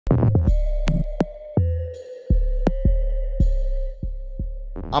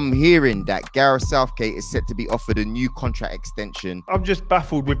I'm hearing that Gareth Southgate is set to be offered a new contract extension. I'm just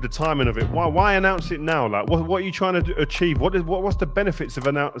baffled with the timing of it. Why announce it now? Like, what are you trying to achieve? What's the benefits of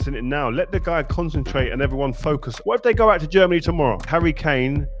announcing it now? Let the guy concentrate and everyone focus. What if they go out to Germany tomorrow? Harry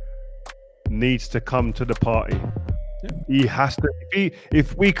Kane needs to come to the party. Yeah. He has to.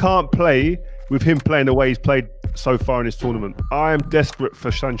 If we can't play with him playing the way he's played so far in this tournament, I am desperate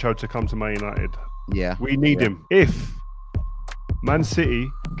for Sancho to come to Man United. Yeah, we need him. If Man City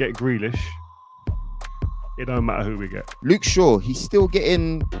get Grealish, it don't matter who we get. Luke Shaw, he's still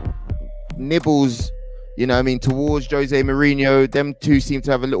getting nibbles, you know what I mean, towards Jose Mourinho. Them two seem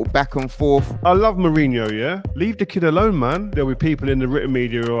to have a little back and forth. I love Mourinho, yeah? Leave the kid alone, man. There'll be people in the written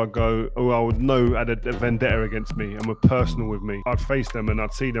media who I would know had a vendetta against me and were personal with me. I'd face them and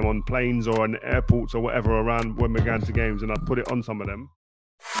I'd see them on planes or in airports or whatever around when we're going to games, and I'd put it on some of them.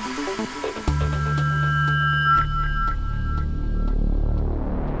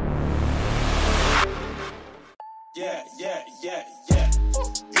 Yeah.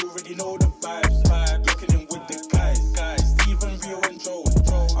 You already know the vibes. Looking in with the guys. Stephen, Rio and Joe.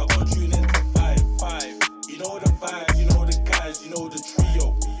 I got tuned into 5. You know the vibes, you know the guys, you know the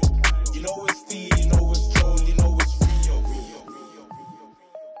trio. You know it's Steve, you know it's Joe, you know it's Rio.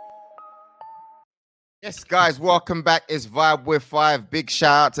 Yes, guys, welcome back. It's Vibe with 5. Big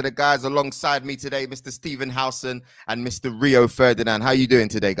shout out to the guys alongside me today, Mr. Stephen Howson and Mr. Rio Ferdinand. How you doing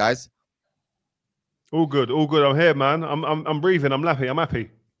today, guys? All good, all good. I'm here, man. I'm breathing. I'm happy.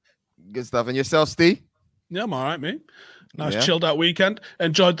 Good stuff. And yourself, Steve? Yeah, I'm all right, mate. Nice chilled out weekend.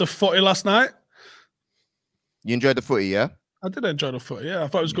 Enjoyed the footy last night. You enjoyed the footy, yeah? I did enjoy the footy, yeah. I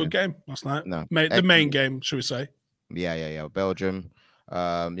thought it was a good game last night. No, the main game, should we say. Yeah. Belgium, you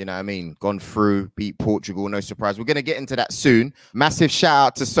know what I mean? Gone through, beat Portugal, no surprise. We're going to get into that soon. Massive shout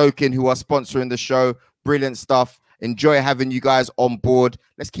out to Sokin, who are sponsoring the show. Brilliant stuff. Enjoy having you guys on board.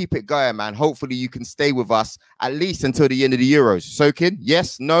 Let's keep it going, man. Hopefully you can stay with us at least until the end of the Euros. Sokin,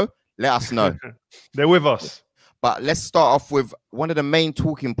 yes, no? Let us know. They're with us. But let's start off with one of the main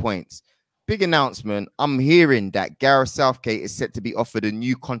talking points. Big announcement. I'm hearing that Gareth Southgate is set to be offered a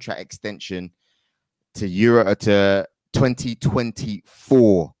new contract extension to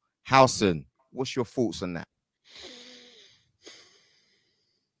 2024. Howson, what's your thoughts on that?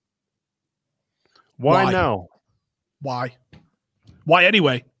 Why now? Why? Why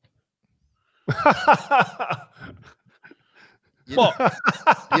anyway? What?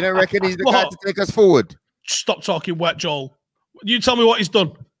 You don't reckon he's the guy to take us forward? Stop talking wet, Joel. You tell me what he's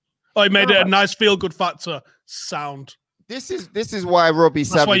done. Oh, he made it a nice feel-good factor. Sound. This is why Robbie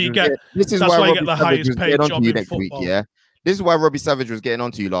Savage. That's why you get. This is why you get the highest paid job in football. Week, yeah. This is why Robbie Savage was getting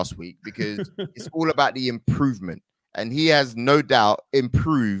onto you last week, because it's all about the improvement, and he has no doubt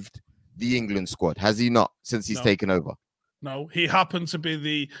improved the England squad, has he not, since he's taken over? No, he happened to be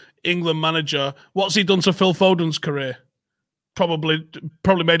the England manager. What's he done to Phil Foden's career? Probably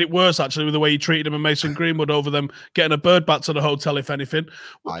made it worse, actually, with the way he treated him and Mason Greenwood over them getting a bird back to the hotel, if anything.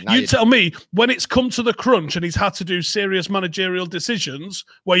 You tell me, when it's come to the crunch and he's had to do serious managerial decisions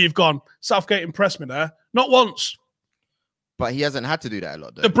where you've gone, Southgate impressed me there. Not once. But he hasn't had to do that a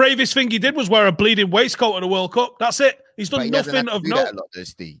lot, though. The bravest thing he did was wear a bleeding waistcoat at the World Cup. That's it. He's done nothing of note.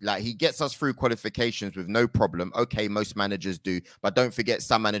 Like, he gets us through qualifications with no problem. Okay, most managers do, but don't forget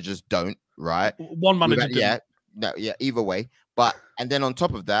some managers don't, right? One manager didn't. Either way. But and then on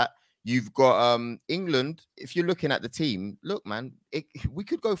top of that, you've got England. If you're looking at the team, look, man, we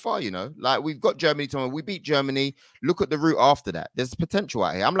could go far, you know. Like, we've got Germany tomorrow. We beat Germany. Look at the route after that. There's potential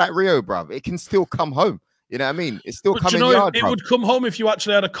out here. I'm like Rio, bruv. It can still come home. You know what I mean? It's still coming yard. It would come home if you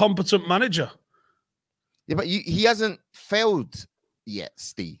actually had a competent manager. Yeah, but he hasn't failed yet,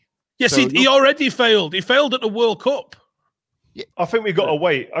 Steve. Yes, so he already failed. He failed at the World Cup. Yeah. I think we got to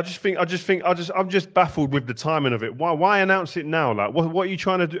wait. I'm just baffled with the timing of it. Why announce it now? Like, what are you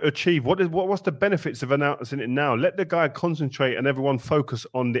trying to achieve? What's the benefits of announcing it now? Let the guy concentrate and everyone focus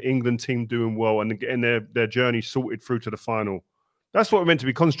on the England team doing well and getting their journey sorted through to the final. That's what we're meant to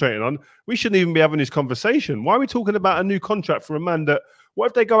be concentrating on. We shouldn't even be having this conversation. Why are we talking about a new contract for a man that, what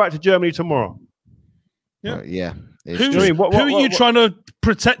if they go out to Germany tomorrow? Yeah. Who are you trying to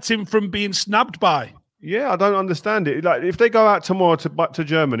protect him from being snapped by? Yeah, I don't understand it. Like, if they go out tomorrow to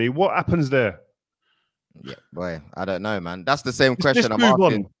Germany, what happens there? Yeah, boy, I don't know, man. That's the same question I'm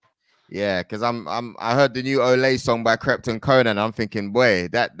asking. Yeah, because I heard the new Olay song by Crepton Conan. I'm thinking, boy,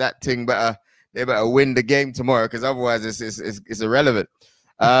 that thing they better win the game tomorrow, because otherwise it's irrelevant.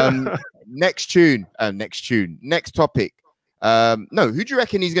 Next topic. No, who do you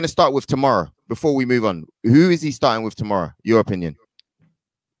reckon he's going to start with tomorrow? Before we move on, who is he starting with tomorrow? Your opinion?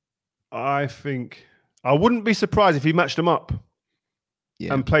 I think I wouldn't be surprised if he matched them up.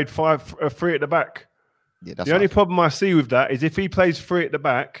 and played three at the back. Yeah, that's the only problem I see with that is if he plays three at the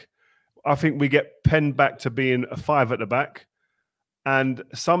back, I think we get penned back to being a 5 at the back. And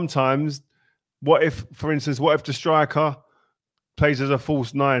sometimes, what if the striker plays as a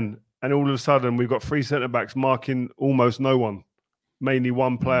false 9 and all of a sudden we've got 3 centre-backs marking almost no one, mainly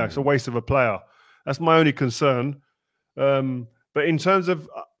one player. It's a waste of a player. That's my only concern. But in terms of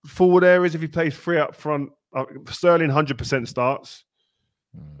forward areas, if he plays 3 up front, Sterling 100% starts.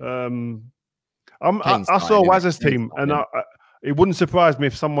 I saw Waz's team, and it wouldn't surprise me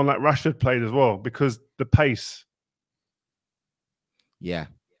if someone like Rashford played as well, because the pace. Yeah,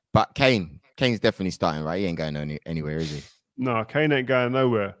 but Kane's definitely starting, right? He ain't going anywhere, is he? No, Kane ain't going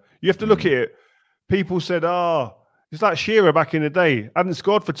nowhere. You have to look at it. People said, it's like Shearer back in the day. Hadn't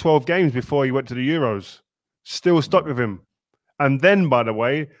scored for 12 games before he went to the Euros. Still stuck with him. And then, by the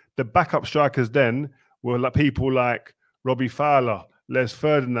way, the backup strikers then were like people like Robbie Fowler, Rio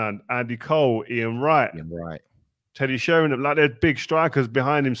Ferdinand, Andy Cole, Ian Wright, Teddy Sheringham. Like, they're big strikers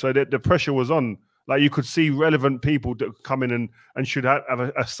behind him, so the pressure was on. Like, you could see relevant people that come in and should have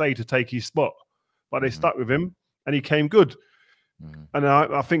a say to take his spot. But they stuck with him, and he came good. And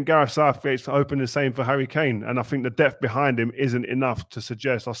I think Gareth Southgate's hoping the same for Harry Kane. And I think the depth behind him isn't enough to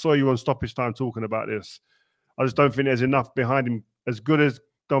suggest. I saw you on Stoppage Time talking about this. I just don't think there's enough behind him. As good as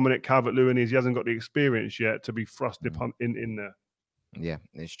Dominic Calvert-Lewin is, he hasn't got the experience yet to be thrust in there. Yeah,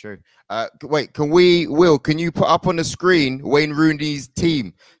 it's true. Wait, can you put up on the screen Wayne Rooney's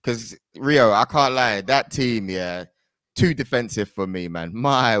team? Because Rio, I can't lie, that team, too defensive for me, man.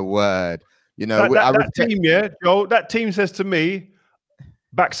 My word. You know, that team, Joel, that team says to me,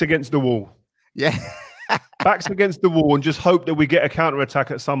 backs against the wall. Yeah. Backs against the wall and just hope that we get a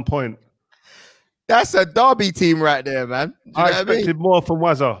counter-attack at some point. That's a derby team right there, man. I expected more from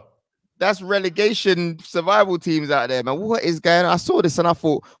Wazza. That's relegation survival teams out there, man. What is going on? I saw this and I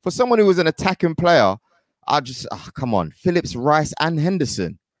thought, for someone who was an attacking player, come on. Phillips, Rice, and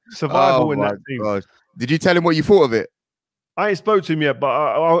Henderson. Survival in that team. God. Did you tell him what you thought of it? I ain't spoke to him yet, but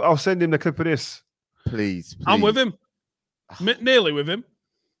I'll send him the clip of this. Please. I'm with him. Nearly with him.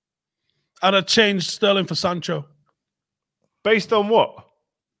 I'd have changed Sterling for Sancho. Based on what? What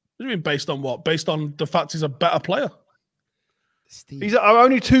do you mean based on what? Based on the fact he's a better player. He's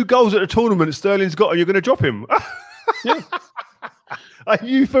only 2 goals at the tournament Sterling's got, and you're going to drop him? Yeah. Are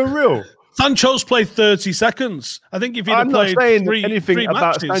you for real? Sancho's played 30 seconds. I think if you'd have played anything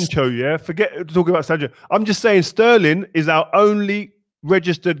about Sancho, forget talking about Sancho. I'm just saying Sterling is our only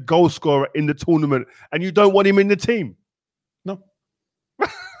registered goal scorer in the tournament, and you don't want him in the team. No.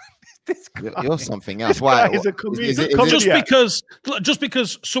 You're something else. Why? Just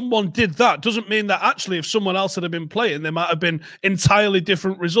because someone did that doesn't mean that actually, if someone else had been playing, there might have been entirely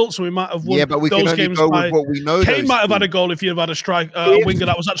different results. So we might have won. Yeah, but we can only go with what we know. Kane might have had a goal if you'd have had a winger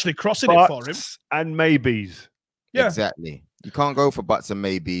that was actually crossing it for him. And maybes. Yeah, exactly. You can't go for buts and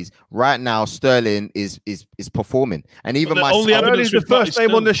maybes. Right now, Sterling is performing, and even Sterling's the first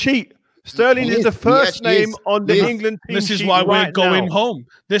name on the sheet. Sterling is the first name on the England team. This is why we're going home.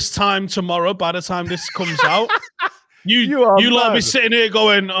 This time tomorrow, by the time this comes out, you lot be sitting here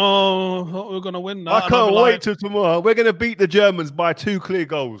going, we're going to win now. I can't wait till tomorrow. We're going to beat the Germans by 2 clear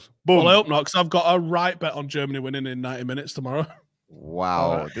goals. Boom. Well, I hope not, because I've got a right bet on Germany winning in 90 minutes tomorrow.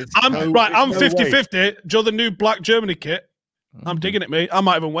 Wow. I'm 50-50. Joe, the new black Germany kit. I'm digging it, mate. I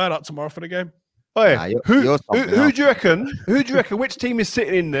might even wear that tomorrow for the game. Who do you reckon? Which team is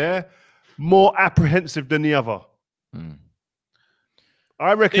sitting in there more apprehensive than the other?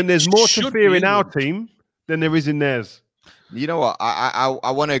 I reckon there's more to fear in our team than there is in theirs. You know what?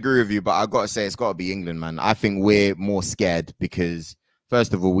 I want to agree with you, but I've got to say it's got to be England, man. I think we're more scared because,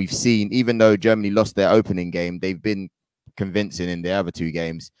 first of all, we've seen, even though Germany lost their opening game, they've been convincing in the other 2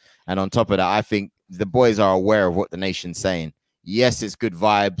 games. And on top of that, I think the boys are aware of what the nation's saying. Yes, it's good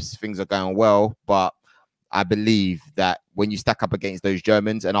vibes. Things are going well, but I believe that when you stack up against those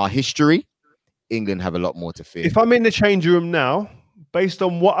Germans and our history, England have a lot more to fear. If I'm in the changing room now, based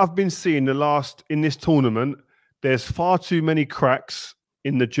on what I've been seeing in this tournament, there's far too many cracks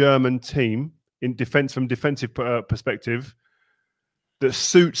in the German team from defensive perspective that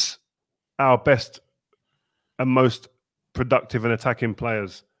suits our best and most productive and attacking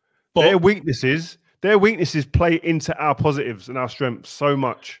players. But their weaknesses play into our positives and our strengths so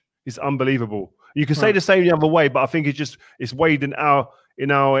much. It's unbelievable. You can say the same the other way, but I think it's weighed in our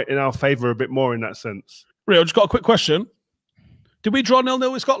favour a bit more in that sense. Rio, just got a quick question. Did we draw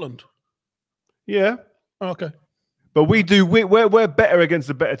 0-0 with Scotland? Yeah. Oh, okay. But we're better against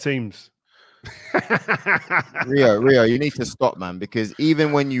the better teams. Rio, you need to stop, man, because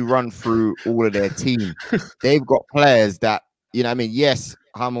even when you run through all of their team, they've got players that you know what I mean? Yes,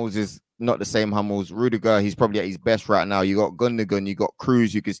 Hummels is not the same Hummels. Rudiger, he's probably at his best right now. You got Gundogan, you got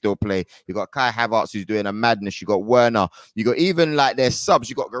Cruz, who can still play. You got Kai Havertz, who's doing a madness. You got Werner. You got even like their subs.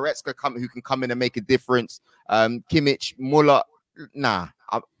 You got Goretzka who can come in and make a difference. Kimmich, Muller. Nah,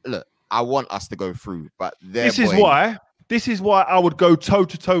 look, I want us to go through, but this is why I would go toe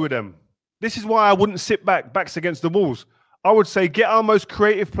to toe with them. This is why I wouldn't sit backs against the walls. I would say get our most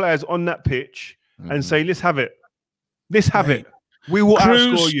creative players on that pitch and say, let's have it. Let's have it. We will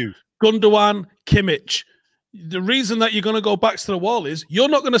outscore you. Gundogan, Kimmich. The reason that you're going to go backs to the wall is you're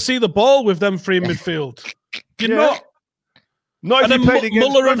not going to see the ball with them three in midfield. You're not. Not if you played against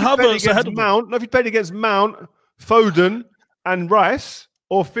Muller and Havertz ahead of Mount. Not if you played against Mount, Foden, and Rice,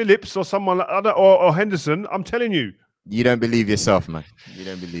 or Phillips, or someone like that, or Henderson. I'm telling you. You don't believe yourself, man. You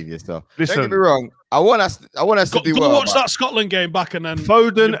don't believe yourself. Listen, don't get me wrong. I want us to do well. Go watch that Scotland game back and then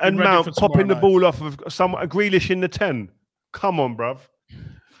Foden and Mount popping the ball off of some Grealish in the 10. Come on, bruv.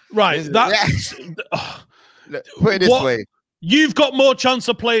 Right. That's Look, put it this way. You've got more chance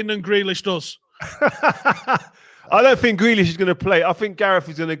of playing than Grealish does. I don't think Grealish is going to play. I think Gareth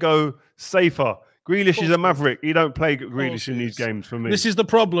is going to go safer. Grealish is a maverick. You don't play Grealish in these games for me. This is the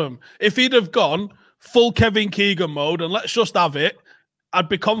problem. If he'd have gone full Kevin Keegan mode and let's just have it, I'd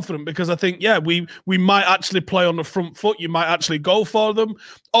be confident because I think, yeah, we might actually play on the front foot. You might actually go for them.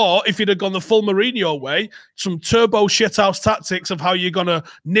 Or if you'd have gone the full Mourinho way, some turbo shithouse tactics of how you're going to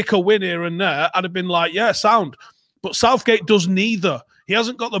nick a win here and there, I'd have been like, yeah, sound. But Southgate does neither. He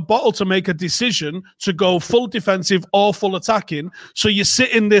hasn't got the bottle to make a decision to go full defensive or full attacking. So you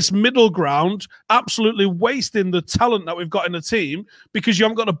sit in this middle ground, absolutely wasting the talent that we've got in the team because you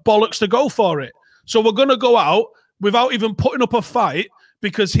haven't got the bollocks to go for it. So we're going to go out without even putting up a fight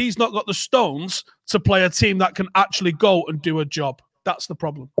because he's not got the stones to play a team that can actually go and do a job. That's the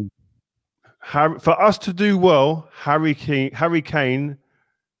problem. For us to do well, Harry Kane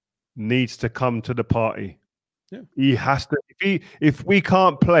needs to come to the party. Yeah. He has to. If we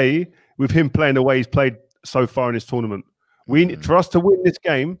can't play with him playing the way he's played so far in this tournament, for us to win this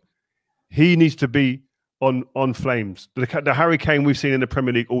game, he needs to be on flames. The Harry Kane we've seen in the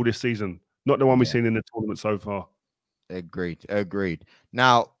Premier League all this season, not the one we've seen in the tournament so far. Agreed.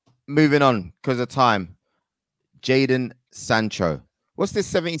 Now, moving on, because of time, Jadon Sancho. What's this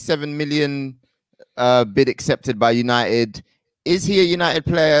 77 million bid accepted by United? Is he a United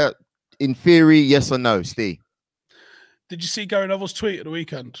player in theory, yes or no, Steve? Did you see Gary Neville's tweet at the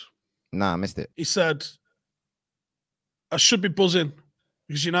weekend? Nah, I missed it. He said, I should be buzzing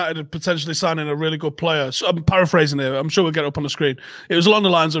because United are potentially signing a really good player. So I'm paraphrasing here. I'm sure we'll get it up on the screen. It was along the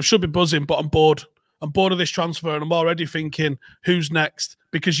lines of, should be buzzing, but I'm bored. I'm bored of this transfer and I'm already thinking, who's next?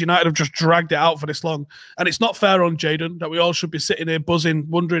 Because United have just dragged it out for this long. And it's not fair on Jadon that we all should be sitting here buzzing,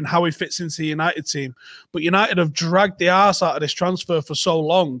 wondering how he fits into the United team. But United have dragged the arse out of this transfer for so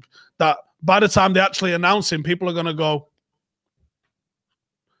long that by the time they actually announce him, people are going to go.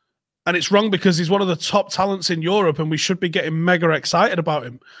 And it's wrong because he's one of the top talents in Europe and we should be getting mega excited about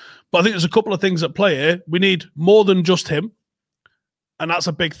him. But I think there's a couple of things at play here. We need more than just him. And that's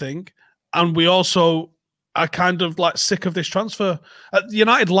a big thing. And we also are kind of like sick of this transfer.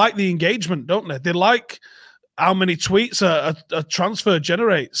 United like the engagement, don't they? They like how many tweets a transfer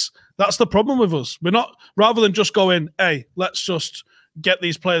generates. That's the problem with us. We're not, rather than just going, hey, let's just get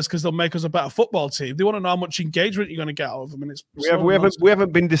these players because they'll make us a better football team. They want to know how much engagement you're going to get out of them. And it's we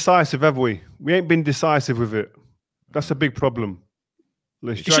haven't been decisive, have we? We ain't been decisive with it. That's a big problem.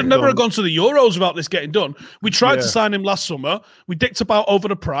 He should never have gone to the Euros without this getting done. We tried to sign him last summer. We dicked about over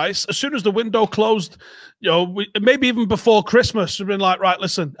the price. As soon as the window closed, maybe even before Christmas, we've been like, right,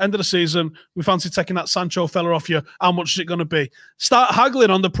 listen, end of the season, we fancy taking that Sancho fella off you. How much is it going to be? Start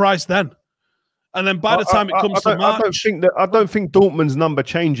haggling on the price then. And then by the time it comes to March... I don't think Dortmund's number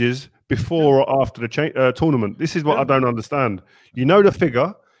changes before or after the tournament. This is what I don't understand. You know the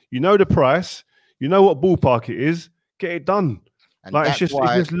figure, you know the price, you know what ballpark it is, get it done. And like it's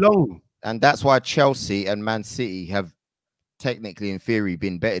just long. And that's why Chelsea and Man City have technically, in theory,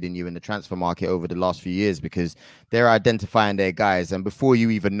 been better than you in the transfer market over the last few years because they're identifying their guys. And before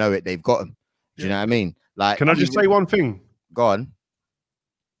you even know it, they've got them. Do you know what I mean? Like, can I just say one thing? Go on.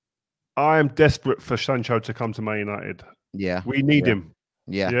 I am desperate for Sancho to come to Man United. Yeah. We need him.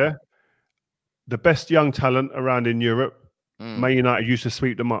 Yeah. The best young talent around in Europe, Man United used to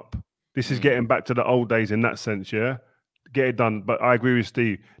sweep them up. This is getting back to the old days in that sense, yeah? Get it done. But I agree with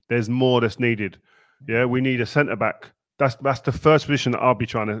Steve. There's more that's needed. Yeah, we need a centre-back. That's the first position that I'll be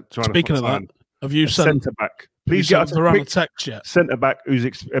trying to Speaking of that, have you sent centre-back? Please get us around the text yet. Centre-back who's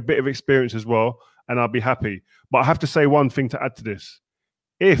a bit of experience as well, and I'll be happy. But I have to say one thing to add to this.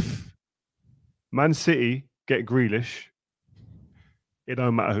 If Man City get Grealish, it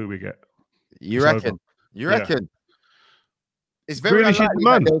don't matter who we get. You It's reckon? over. You Yeah. reckon? It's very Grealish is the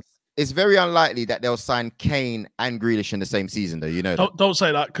unlikely. man. It's very unlikely that they'll sign Kane and Grealish in the same season, though. You know. Don't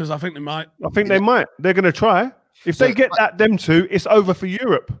say that because I think they might. I think they might. They're going to try. If So- they get them two, it's over for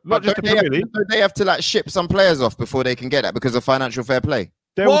Europe. Not just the Premier League. They have to like ship some players off before they can get that because of financial fair play.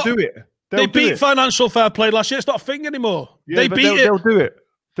 They'll What? do it. They beat financial fair play last year. It's not a thing anymore. Yeah, they but beat it. They'll do it.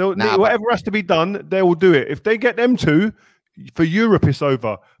 Nah, whatever has to be done, they will do it. If they get them two, for Europe, it's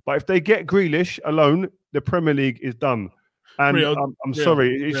over. But if they get Grealish alone, the Premier League is done. And Rio, I'm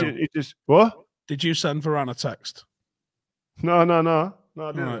sorry. It's just what? Did you send Varane a text? No, I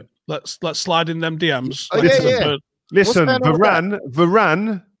didn't. Right. Let's slide in them DMs. Oh, yeah. Listen, What's going on with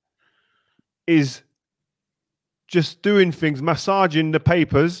Varane is just doing things, massaging the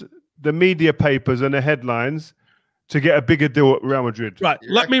papers, the media papers and the headlines to get a bigger deal at Real Madrid. Right.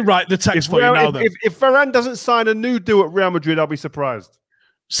 Let me write the text for you Real- now. if, Then if Varane doesn't sign a new deal at Real Madrid, I'll be surprised.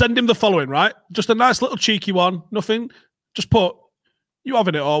 send him the following. Right. Just a nice little cheeky one. Nothing. Just put. You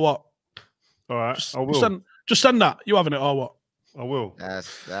having it or what? All right, Just, I will. just send that. You having it or what? I will.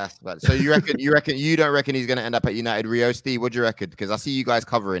 That's bad. So you don't reckon he's going to end up at United, Rio? Steve, what do you reckon? Because I see you guys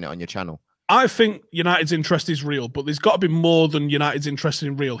covering it on your channel. I think United's interest is real, but there's got to be more than United's interest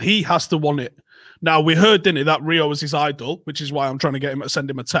in real. He has to want it. Now, we heard, didn't we, that Rio was his idol, which is why I'm trying to get him to send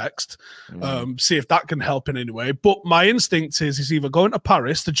him a text, see if that can help in any way. But my instinct is he's either going to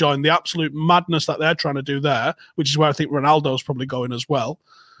Paris to join the absolute madness that they're trying to do there, which is where I think Ronaldo's probably going as well,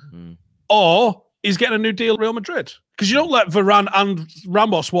 or he's getting a new deal at Real Madrid. Because you don't let Varane and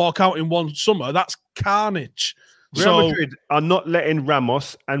Ramos walk out in one summer. That's carnage. Real Madrid are not letting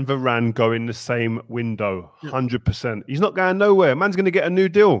Ramos and Varane go in the same window. 100%. He's not going nowhere. Man's going to get a new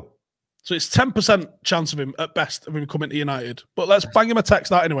deal. So it's 10% chance of him at best of him coming to United. But let's bang him a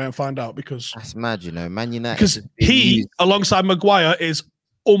text out anyway and find out because That's mad, you know. Man United. because he, alongside Maguire, is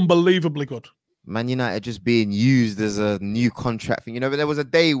unbelievably good. Man United just being used as a new contract thing. You know, but there was a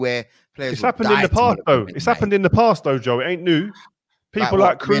day where players. It's happened in the past, though. It's happened in the past, though, Joe. It ain't new. People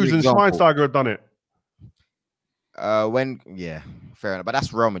like Cruz and Schweinsteiger have done it. Fair enough. But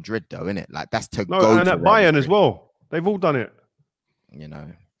that's Real Madrid, though, isn't it? Like that's to No, go and to at Real Bayern Madrid. as well. They've all done it. You know,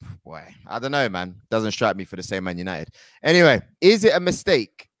 boy, I don't know, man. Doesn't strike me for the same Man United. Anyway, is it a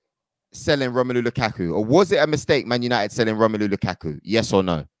mistake selling Romelu Lukaku, or was it a mistake Man United selling Romelu Lukaku? Yes or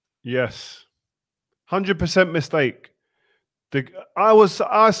no? Yes. 100% mistake. I was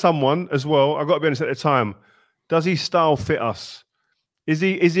someone as well. I got to be honest at the time. Does his style fit us? Is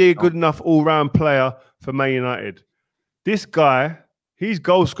he a good enough all-round player for Man United? This guy, his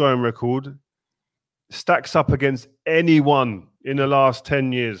goal-scoring record stacks up against anyone in the last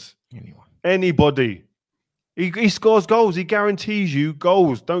 10 years. Anybody. He scores goals. He guarantees you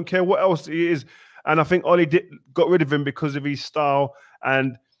goals. Don't care what else he is. And I think Oli got rid of him because of his style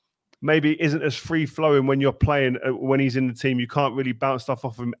and maybe isn't as free-flowing when you're playing, when he's in the team. You can't really bounce stuff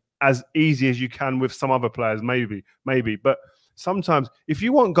off him as easy as you can with some other players, maybe. But sometimes, if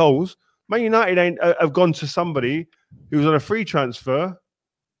you want goals, Man United have gone to somebody who was on a free transfer,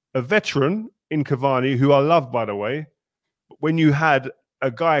 a veteran in Cavani, who I love, by the way, when you had a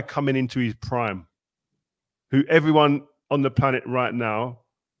guy coming into his prime, who everyone on the planet right now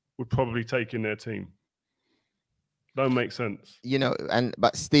would probably take in their team. Don't make sense. You know,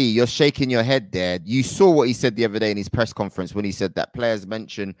 but Steve, you're shaking your head there. You saw what he said the other day in his press conference when he said that players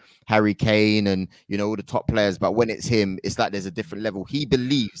mention Harry Kane and, you know, all the top players, but when it's him, it's like there's a different level. He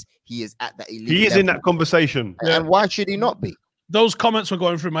believes he is at that elite He is level. in that conversation. And why should he not be? Those comments were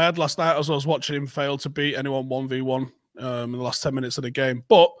going through my head last night as I was watching him fail to beat anyone 1v1 in the last 10 minutes of the game.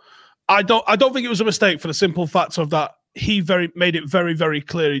 But I don't think it was a mistake for the simple fact of that he made it very, very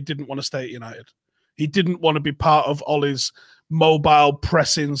clear he didn't want to stay at United. He didn't want to be part of Ollie's mobile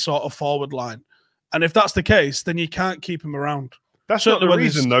pressing sort of forward line. And if that's the case, then you can't keep him around. That's not the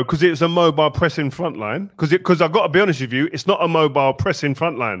reason, though, because it's a mobile pressing front line. Because I've got to be honest with you, it's not a mobile pressing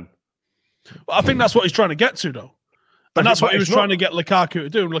front line. Well, I think that's what he's trying to get to, though. And that's what he was trying to get Lukaku to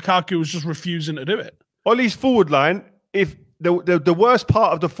do. And Lukaku was just refusing to do it. Ollie's forward line, if the worst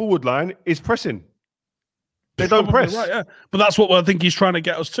part of the forward line is pressing. They don't press. Right, yeah. But that's what I think he's trying to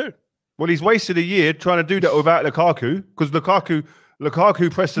get us to. Well, he's wasted a year trying to do that without Lukaku, because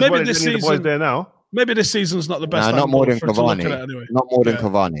Lukaku pressed as well as any of the boys there now. Maybe this season's not the best. No, not more than Cavani. Anyway. Not more than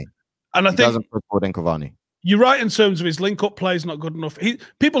Cavani. And I think doesn't press more than Cavani. You're right in terms of his link-up play is not good enough.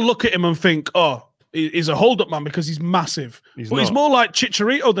 People look at him and think, oh, he's a hold-up man because he's massive. He's more like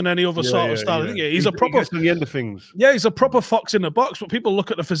Chicharito than any other sort of style. Yeah. He's a proper. He gets to the end of things. Yeah, he's a proper fox in the box. But people look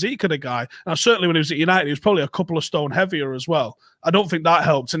at the physique of the guy. Now, certainly when he was at United, he was probably a couple of stone heavier as well. I don't think that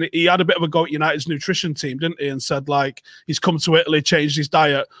helped. And he had a bit of a go at United's nutrition team, didn't he? And said, like, he's come to Italy, changed his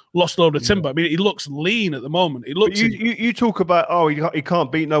diet, lost a load of timber. I mean, he looks lean at the moment. He looks. You talk about, he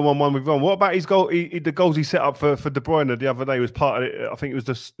can't beat no 1-1 with Ron. What about his goal? The goals he set up for De Bruyne the other day was part of it. I think it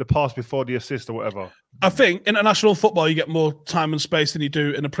was the pass before the assist or whatever. I think international football, you get more time and space than you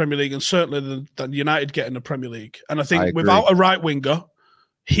do in the Premier League, and certainly than United get in the Premier League. And I think without a right winger,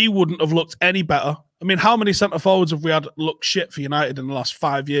 he wouldn't have looked any better. I mean, how many centre forwards have we had look shit for United in the last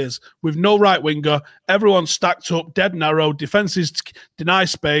 5 years? With no right winger, everyone's stacked up, dead narrow, defences deny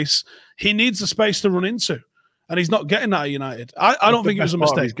space. He needs the space to run into, and he's not getting that at United. I don't think it was a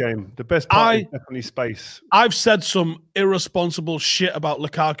mistake. The best part is definitely space. I've said some irresponsible shit about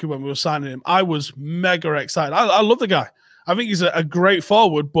Lukaku when we were signing him. I was mega excited. I love the guy. I think he's a great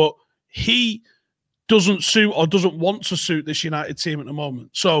forward, but he doesn't suit or doesn't want to suit this United team at the moment.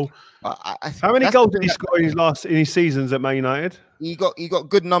 So, how many goals did he score in his seasons at Man United? He got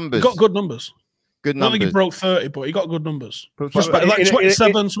good numbers. He got good numbers. Good numbers. I don't think he broke 30, but he got good numbers. Like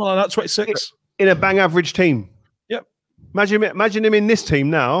 27, something like that, 26. In a bang average team. Yep. Imagine him in this team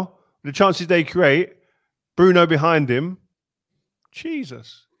now. The chances they create, Bruno behind him.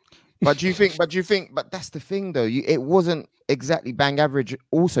 Jesus. But that's the thing though. It wasn't exactly bang average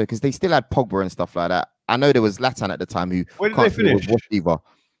also, because they still had Pogba and stuff like that. I know there was Zlatan at the time who Where did they finish?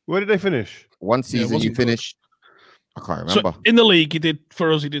 Where did they finish? One season you finished. I can't remember. So in the league, he did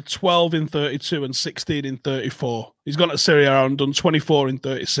 12 in 32 and 16 in 34. He's gone to Serie A and done 24 in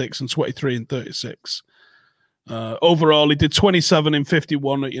 36 and 23 in 36. Overall, he did 27 in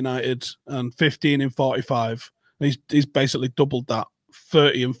 51 at United and 15 in 45. He's basically doubled that.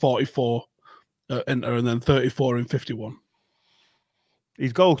 30 and 44 at Inter, and then 34 and 51.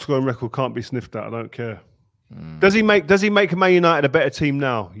 His goal scoring record can't be sniffed at. I don't care. Does he make Man United a better team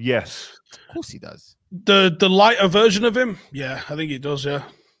now? Yes. Of course he does. The lighter version of him? Yeah, I think he does, yeah.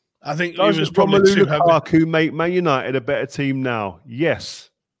 I think he was probably Romelu too heavy. Lukaku make Man United a better team now? Yes.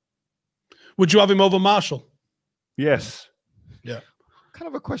 Would you have him over Marshall? Yes. Yeah. What kind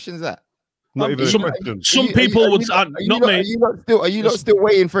of a question is that? Not even a question. Some people would not me. Are you not still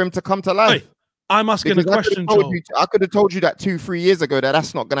waiting for him to come to life? Hey, I'm asking a question, Joe. I could have told you that 2-3 years ago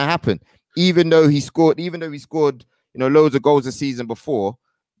that's not going to happen. Even though he scored, loads of goals a season before,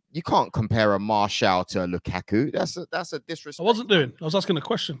 you can't compare a Martial to a Lukaku. That's a disrespect. I wasn't doing. I was asking a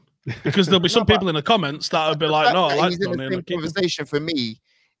question because there'll be some people in the comments that would be like, "No, I like the conversation." For me,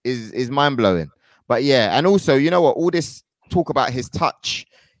 is mind blowing. But yeah, and also, you know what? All this talk about his touch.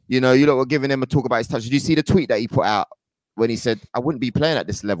 You lot were giving him a talk about his touch. Did you see the tweet that he put out when he said, "I wouldn't be playing at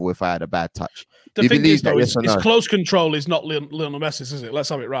this level if I had a bad touch"? The thing is, though, his close control is not Lionel Messi's, is it? Let's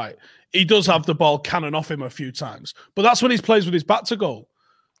have it right. He does have the ball cannon off him a few times, but that's when he plays with his back to goal.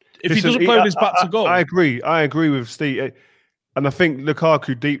 If he doesn't play with his back to goal, I agree with Steve, and I think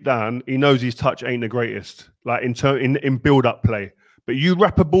Lukaku deep down he knows his touch ain't the greatest, like in build-up play. But you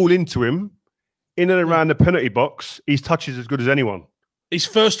wrap a ball into him in and around the penalty box, his touch is as good as anyone. He's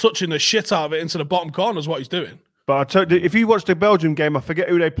first touching the shit out of it into the bottom corner is what he's doing. But I told you, if you watch the Belgium game, I forget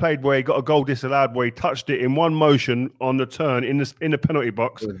who they played where he got a goal disallowed, where he touched it in one motion on the turn in the penalty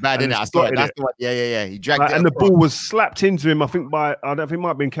box. It was bad, didn't it? I saw it. That's the one. Yeah. He dragged it, and the ball was slapped into him. I don't think it might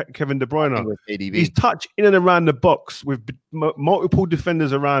have been Kevin De Bruyne. His touch in and around the box with multiple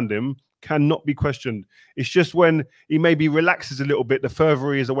defenders around him cannot be questioned. It's just when he maybe relaxes a little bit, the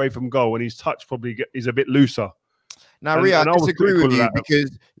further he is away from goal, and his touch probably is a bit looser. Now, Ria, I disagree with you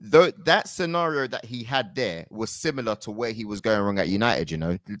because that scenario that he had there was similar to where he was going wrong at United.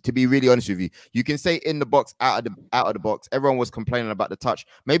 To be really honest with you, you can say in the box, out of the box. Everyone was complaining about the touch.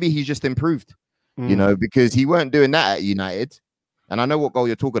 Maybe he's just improved, because he weren't doing that at United. And I know what goal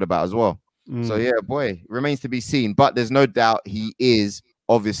you're talking about as well. So yeah, boy, remains to be seen. But there's no doubt he is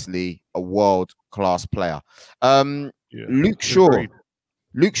obviously a world-class player. Luke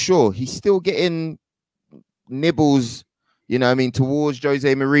Shaw, he's still getting nibbles, towards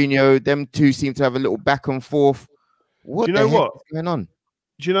Jose Mourinho. Them two seem to have a little back and forth. What is going on?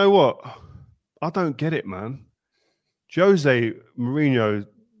 Do you know what? I don't get it, man. Jose Mourinho,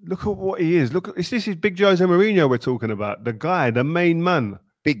 look at what he is. This is big Jose Mourinho we're talking about. The guy, the main man.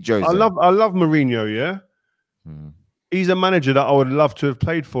 Big Jose. I love Mourinho, yeah? He's a manager that I would love to have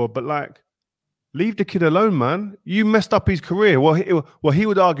played for, but leave the kid alone, man. You messed up his career. Well, he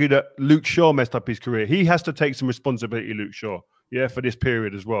would argue that Luke Shaw messed up his career. He has to take some responsibility, Luke Shaw, for this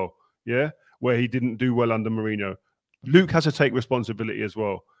period as well, where he didn't do well under Mourinho. Luke has to take responsibility as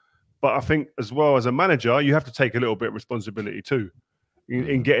well. But I think as well as a manager, you have to take a little bit of responsibility too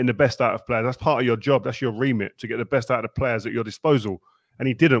in getting the best out of players. That's part of your job. That's your remit, to get the best out of the players at your disposal. and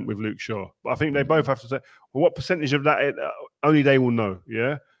he didn't with Luke Shaw. But I think they both have to say, well, what percentage of that only they will know.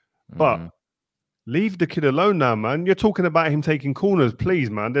 Yeah, but leave the kid alone now, man. You're talking about him taking corners, please,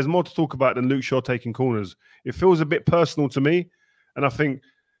 man. There's more to talk about than Luke Shaw taking corners. It feels a bit personal to me, and I think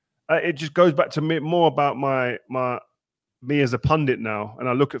it just goes back to me more about me as a pundit now, and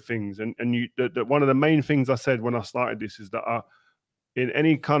I look at things, and one of the main things I said when I started this is that in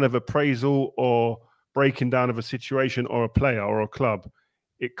any kind of appraisal or breaking down of a situation or a player or a club,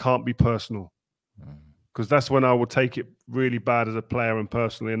 it can't be personal, because that's when I would take it really bad as a player and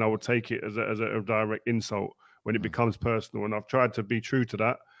personally, and I would take it as a direct insult when it becomes personal. And I've tried to be true to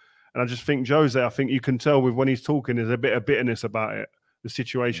that, and I just think Jose, I think you can tell with when he's talking, there's a bit of bitterness about it, the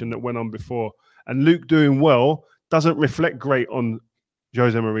situation that went on before, and Luke doing well doesn't reflect great on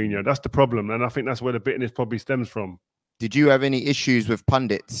Jose Mourinho. That's the problem. And I think that's where the bitterness probably stems from. Did you have any issues with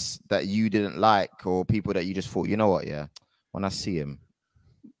pundits that you didn't like, or people that you just thought, you know what, yeah, when I see him,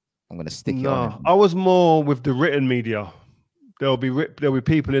 I'm going to stick it on him? I was more with the written media. There'll be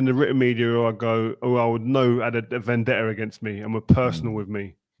people in the written media who I would know had a vendetta against me and were personal with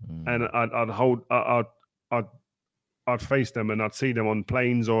me. And I'd face them and I'd see them on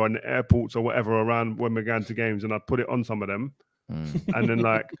planes or in airports or whatever around when we're going to games, and I'd put it on some of them. And then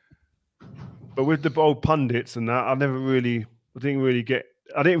but with the old pundits and that, I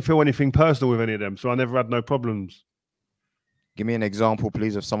didn't feel anything personal with any of them. So I never had no problems. Give me an example,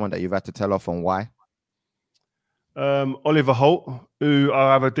 please, of someone that you've had to tell off on why. Oliver Holt, who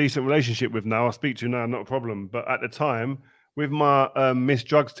I have a decent relationship with now. I speak to now, not a problem. But at the time, with my missed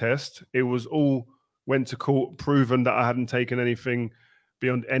drugs test, it was all went to court, proven that I hadn't taken anything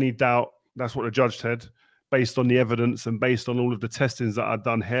beyond any doubt. That's what the judge said, based on the evidence and based on all of the testings that I'd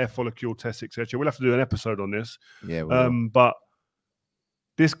done, hair follicle tests, etc. We'll have to do an episode on this. Yeah. But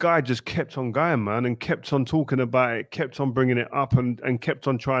this guy just kept on going, man, and kept on talking about it, kept on bringing it up, and kept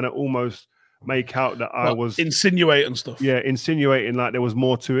on trying to almost make out that I was insinuating stuff. Yeah, insinuating like there was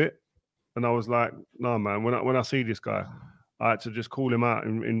more to it. And I was like, no, man. When I see this guy, I had to just call him out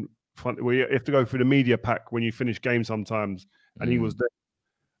in front. Well, you have to go through the media pack when you finish games sometimes, and he was there,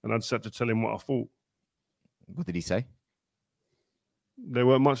 and I just had to tell him what I thought. What did he say? There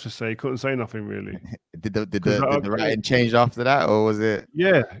weren't much to say. He couldn't say nothing really. Did the writing change after that, or was it?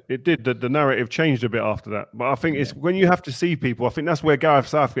 Yeah, it did. The narrative changed a bit after that. But I think it's when you have to see people. I think that's where Gareth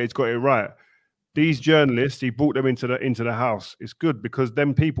Southgate's got it right. These journalists, he brought them into the house. It's good because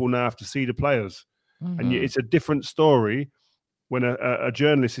then people now have to see the players, and it's a different story when a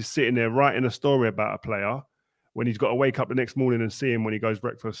journalist is sitting there writing a story about a player, when he's got to wake up the next morning and see him when he goes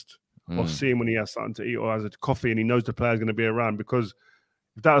breakfast, or see him when he has something to eat or has a coffee and he knows the player's going to be around. Because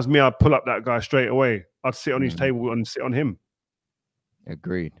if that was me, I'd pull up that guy straight away. I'd sit on his table and sit on him.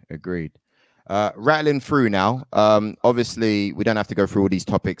 Agreed. Rattling through now. Obviously, we don't have to go through all these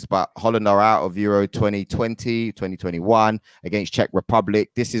topics, but Holland are out of Euro 2020, 2021 against Czech Republic.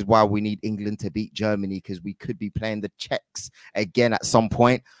 This is why we need England to beat Germany, because we could be playing the Czechs again at some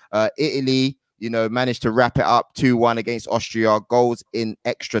point. Italy, managed to wrap it up 2-1 against Austria, goals in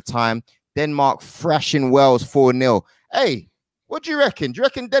extra time. Denmark thrashing Wales 4-0. Hey, what do you reckon? Do you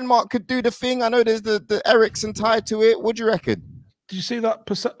reckon Denmark could do the thing? I know there's the Ericsson tied to it. What do you reckon? Did you see that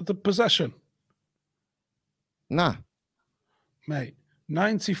the possession? Nah. Mate,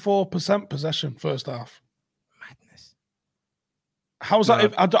 94% possession first half. Madness. How's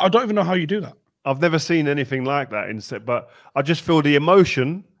that? I don't even know how you do that. I've never seen anything like that, but I just feel the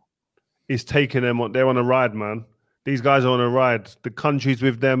emotion is taking them on. They're on a ride, man. These guys are on a ride. The country's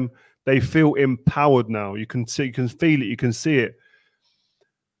with them. They feel empowered now. You can see, you can feel it, you can see it.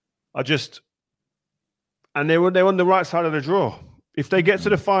 And they're on the right side of the draw. If they get to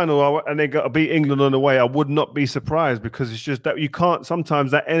the final and they got to beat England on the way, I would not be surprised, because it's just that you can't.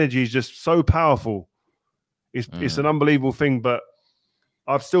 Sometimes that energy is just so powerful. It's an unbelievable thing. But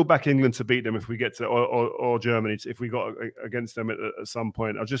I'd still back England to beat them if we get to, or Germany if we got against them at some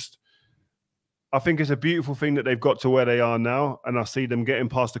point. I think it's a beautiful thing that they've got to where they are now, and I see them getting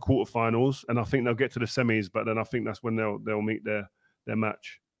past the quarterfinals, and I think they'll get to the semis. But then I think that's when they'll meet their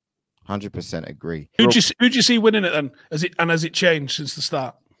match. 100% agree. Who'd you see winning it then? Has it changed since the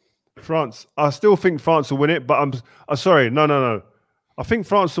start? France. I still think France will win it, but I'm sorry. No. I think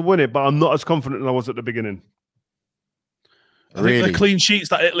France will win it, but I'm not as confident as I was at the beginning. I think the clean sheets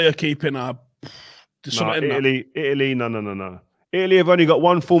that Italy are keeping are Italy. No. Italy have only got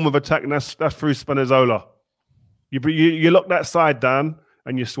one form of attack, and that's through Spinazzola. You lock that side down,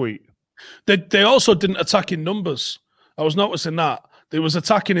 and you're sweet. They also didn't attack in numbers. I was noticing that. They was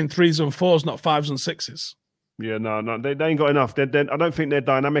attacking in 3s and 4s, not 5s and 6s. Yeah, no, they ain't got enough. I don't think they're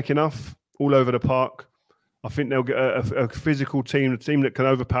dynamic enough all over the park. I think they'll get a physical team, a team that can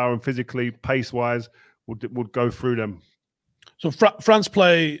overpower them physically, pace-wise, would go through them. So France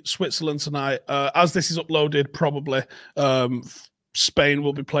play Switzerland tonight. As this is uploaded, probably Spain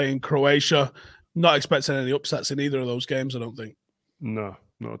will be playing Croatia. Not expecting any upsets in either of those games, I don't think. No,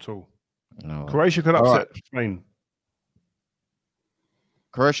 not at all. No. Croatia could upset Spain.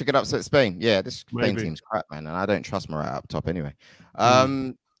 Croatia could upset Spain. Yeah, this Spain Maybe. team's crap, man, and I don't trust Morata up top anyway.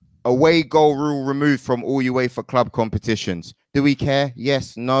 Away goal rule removed from all UEFA club competitions. Do we care?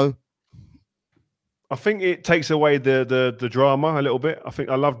 Yes, no. I think it takes away the drama a little bit.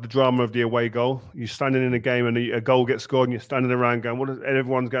 I love the drama of the away goal. You're standing in a game and a goal gets scored, and you're standing around going, and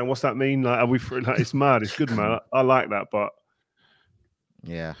everyone's going, "What's that mean?" Like, are we? Like, it's mad. It's good, man. I like that, but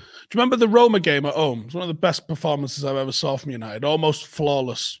yeah. Do you remember the Roma game at home? It's one of the best performances I've ever saw from United. Almost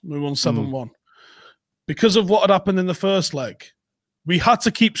flawless. We won 7-1 because of what had happened in the first leg. We had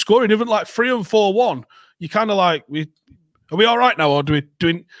to keep scoring, even like 3 and 4-1. You kind of like, are we all right now, or do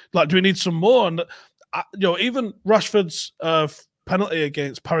we need some more? And even Rashford's penalty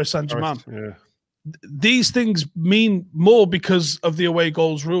against Paris Saint-Germain. These things mean more because of the away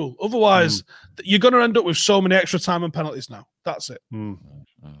goals rule. Otherwise, you're going to end up with so many extra time and penalties now. That's it.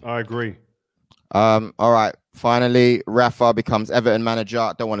 I agree. All right. Finally, Rafa becomes Everton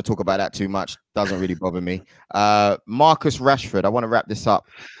manager. Don't want to talk about that too much. Doesn't really bother me. Marcus Rashford. I want to wrap this up.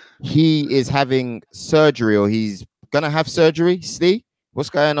 He is having surgery, or he's going to have surgery. Steve, what's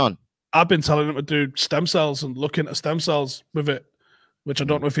going on? I've been telling him to do stem cells and looking at stem cells with it, which I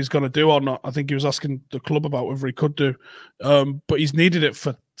don't know if he's going to do or not. I think he was asking the club about whether he could do. But he's needed it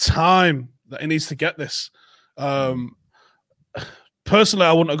for time that he needs to get this. Personally,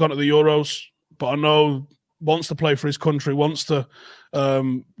 I wouldn't have gone to the Euros, but I know wants to play for his country, wants to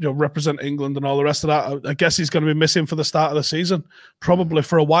represent England and all the rest of that. I guess he's going to be missing for the start of the season, probably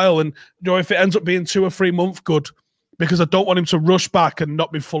for a while. And if it ends up being 2 or 3 months, good, because I don't want him to rush back and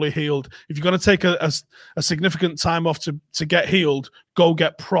not be fully healed. If you're going to take a significant time off to get healed, go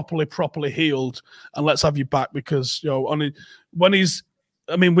get properly healed, and let's have you back, because when he's,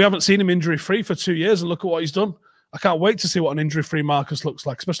 we haven't seen him injury free for 2 years, and look at what he's done. I can't wait to see what an injury free Marcus looks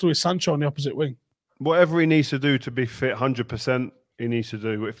like, especially with Sancho on the opposite wing. Whatever he needs to do to be fit 100%, he needs to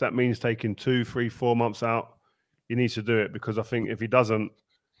do. If that means taking 2, 3, 4 months out, he needs to do it, because I think if he doesn't,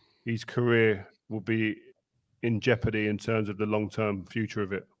 his career will be in jeopardy in terms of the long-term future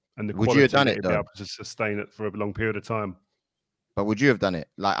of it, and the Would you have done it, to be able to sustain it for a long period of time. But would you have done it?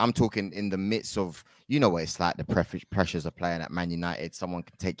 Like, I'm talking in the midst of, what it's like, the pressures of playing at Man United. Someone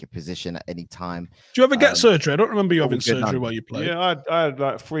can take your position at any time. Do you ever get surgery? I don't remember you having surgery while you played. Yeah, I had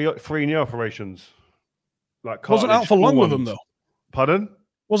like three knee operations. Like, wasn't out for long with them though. Pardon?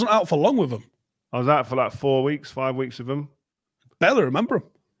 Wasn't out for long with them. I was out for like 4 weeks, 5 weeks with them. Barely remember them.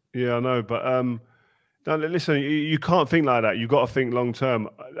 Yeah, I know, but no, listen, you can't think like that. You've got to think long term.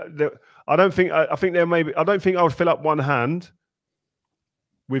 I don't think I would fill up one hand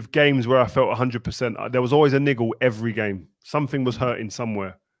with games where I felt 100%. There was always a niggle every game. Something was hurting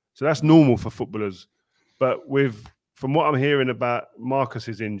somewhere. So that's normal for footballers. But from what I'm hearing about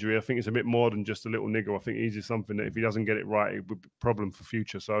Marcus's injury, I think it's a bit more than just a little niggle. I think it's just something that if he doesn't get it right, it would be a problem for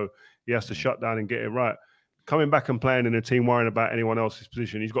future. So he has to shut down and get it right. Coming back and playing in a team worrying about anyone else's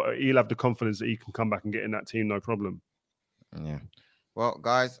position, he'll have the confidence that he can come back and get in that team, no problem. Yeah. Well,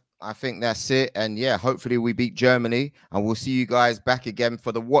 guys, I think that's it. And yeah, hopefully we beat Germany, and we'll see you guys back again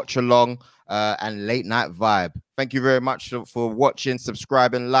for the watch along and late night vibe. Thank you very much for watching,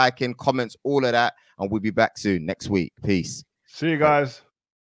 subscribing, liking, comments, all of that. And we'll be back soon next week. Peace. See you guys.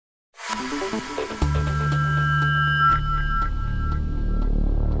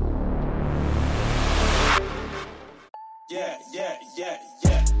 Yeah.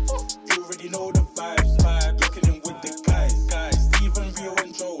 You already know the vibes.